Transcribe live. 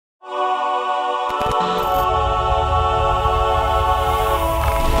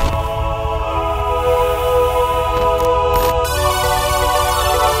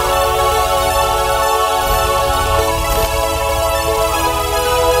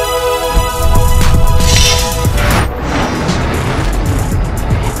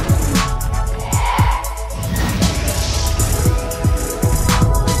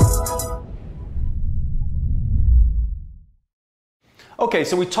Okay,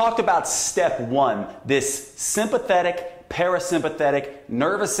 so we talked about step one, this sympathetic, parasympathetic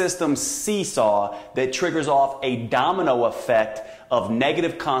nervous system seesaw that triggers off a domino effect of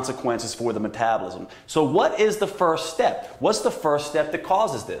negative consequences for the metabolism. So what is the first step? What's the first step that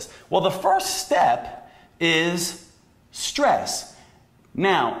causes this? Well, the first step is stress.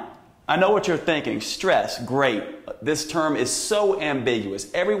 Now, I know what you're thinking. Stress, great. This term is so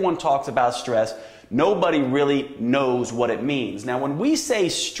ambiguous. Everyone talks about stress. Nobody really knows what it means. Now, when we say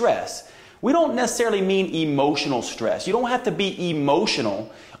stress, we don't necessarily mean emotional stress. You don't have to be emotional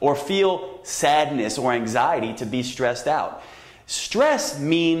or feel sadness or anxiety to be stressed out. Stress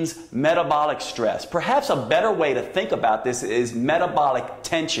means metabolic stress. Perhaps a better way to think about this is metabolic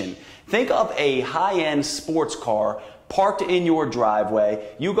tension. Think of a high-end sports car parked in your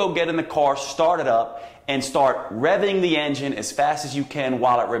driveway. You go get in the car, start it up, and start revving the engine as fast as you can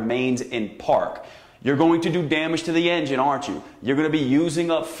while it remains in park. You're going to do damage to the engine, aren't you? You're going to be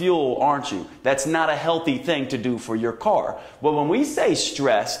using up fuel, aren't you? That's not a healthy thing to do for your car. Well, when we say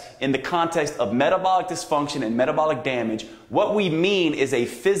stress in the context of metabolic dysfunction and metabolic damage, what we mean is a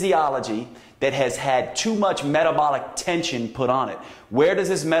physiology that has had too much metabolic tension put on it. Where does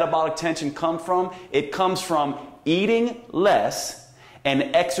this metabolic tension come from? It comes from eating less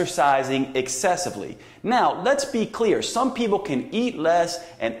and exercising excessively. Now, let's be clear. Some people can eat less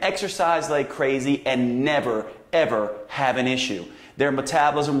and exercise like crazy and never, ever have an issue. Their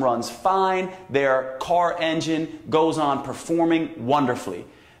metabolism runs fine. Their car engine goes on performing wonderfully.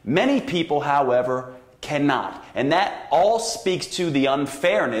 Many people, however, cannot. And that all speaks to the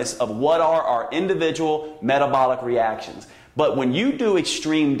unfairness of what are our individual metabolic reactions. But when you do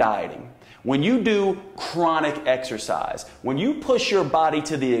extreme dieting, when you do chronic exercise, when you push your body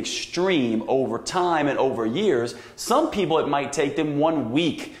to the extreme over time and over years, some people it might take them 1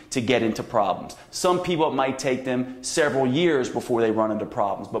 week to get into problems. Some people it might take them several years before they run into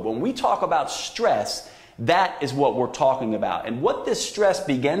problems. But when we talk about stress, that is what we're talking about. And what this stress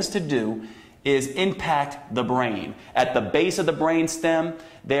begins to do is impact the brain. At the base of the brain stem,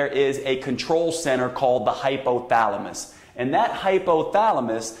 there is a control center called the hypothalamus. And that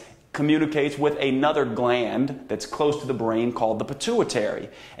hypothalamus communicates with another gland that's close to the brain called the pituitary.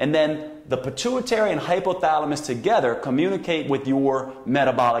 And then the pituitary and hypothalamus together communicate with your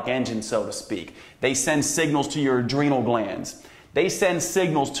metabolic engine, so to speak. They send signals to your adrenal glands. They send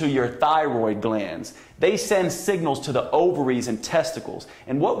signals to your thyroid glands. They send signals to the ovaries and testicles.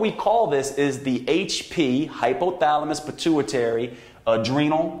 And what we call this is the HP, hypothalamus, pituitary,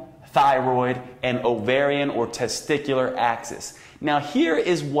 adrenal, thyroid, and ovarian or testicular axis. Now here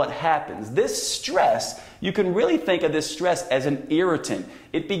is what happens. This stress, you can really think of this stress as an irritant.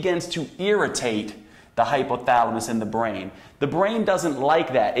 It begins to irritate the hypothalamus in the brain. The brain doesn't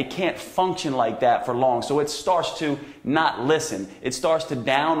like that. It can't function like that for long. So it starts to not listen. It starts to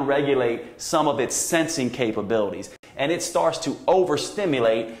down-regulate some of its sensing capabilities. And it starts to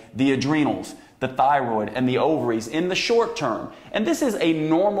overstimulate the adrenals, the thyroid, and the ovaries in the short term. And this is a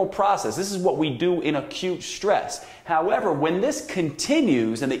normal process. This is what we do in acute stress. However, when this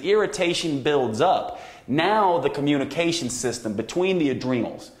continues and the irritation builds up, now the communication system between the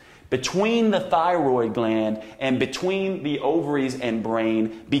adrenals, between the thyroid gland, and between the ovaries and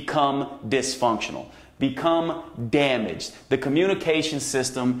brain become dysfunctional, become damaged. The communication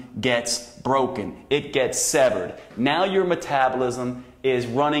system gets broken. It gets severed. Now your metabolism is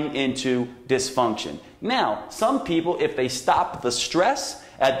running into dysfunction. Now, some people, if they stop the stress,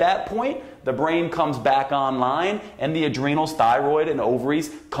 at that point, the brain comes back online and the adrenals, thyroid, and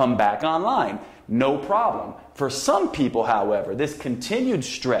ovaries come back online. No problem. For some people, however, this continued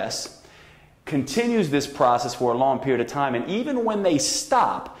stress continues this process for a long period of time, and even when they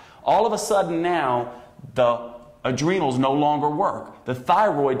stop, all of a sudden now the adrenals no longer work. The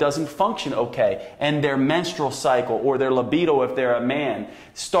thyroid doesn't function okay, and their menstrual cycle or their libido, if they're a man,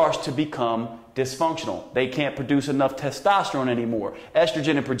 starts to become dysfunctional. They can't produce enough testosterone anymore.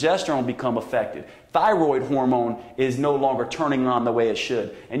 Estrogen and progesterone become affected. Thyroid hormone is no longer turning on the way it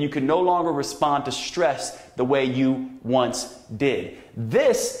should, and you can no longer respond to stress the way you once did.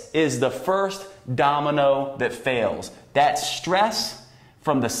 This is the first domino that fails. That stress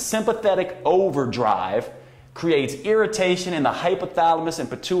from the sympathetic overdrive creates irritation in the hypothalamus and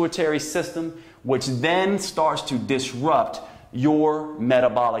pituitary system, which then starts to disrupt your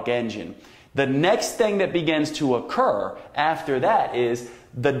metabolic engine. The next thing that begins to occur after that is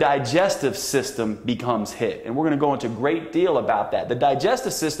the digestive system becomes hit. And we're going to go into a great deal about that. The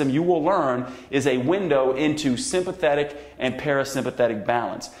digestive system, you will learn, is a window into sympathetic and parasympathetic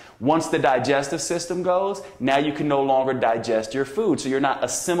balance. Once the digestive system goes, now you can no longer digest your food. So you're not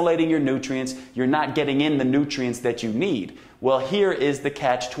assimilating your nutrients. You're not getting in the nutrients that you need. Well, here is the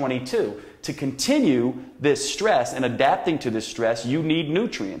catch-22. To continue this stress and adapting to this stress, you need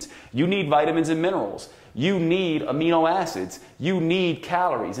nutrients. You need vitamins and minerals. You need amino acids. You need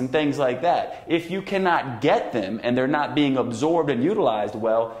calories and things like that. If you cannot get them and they're not being absorbed and utilized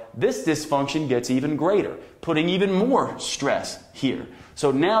well, this dysfunction gets even greater, putting even more stress here.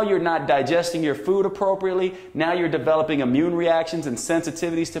 So now you're not digesting your food appropriately. Now you're developing immune reactions and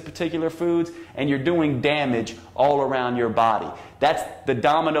sensitivities to particular foods, and you're doing damage all around your body. That's the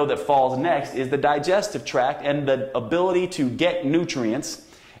domino that falls next, is the digestive tract and the ability to get nutrients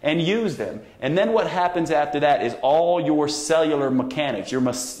and use them. And then what happens after that is all your cellular mechanics,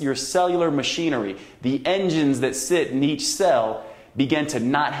 your cellular machinery, the engines that sit in each cell begin to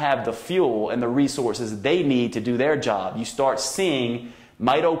not have the fuel and the resources they need to do their job. You start seeing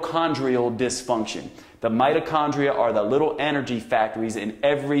mitochondrial dysfunction. The mitochondria are the little energy factories in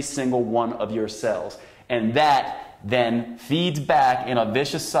every single one of your cells. And that then feeds back in a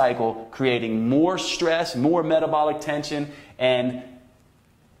vicious cycle, creating more stress, more metabolic tension, and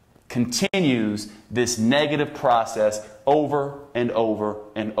continues this negative process over and over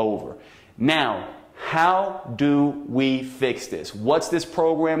and over. Now, how do we fix this? What's this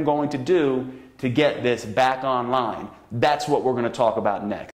program going to do to get this back online? That's what we're going to talk about next.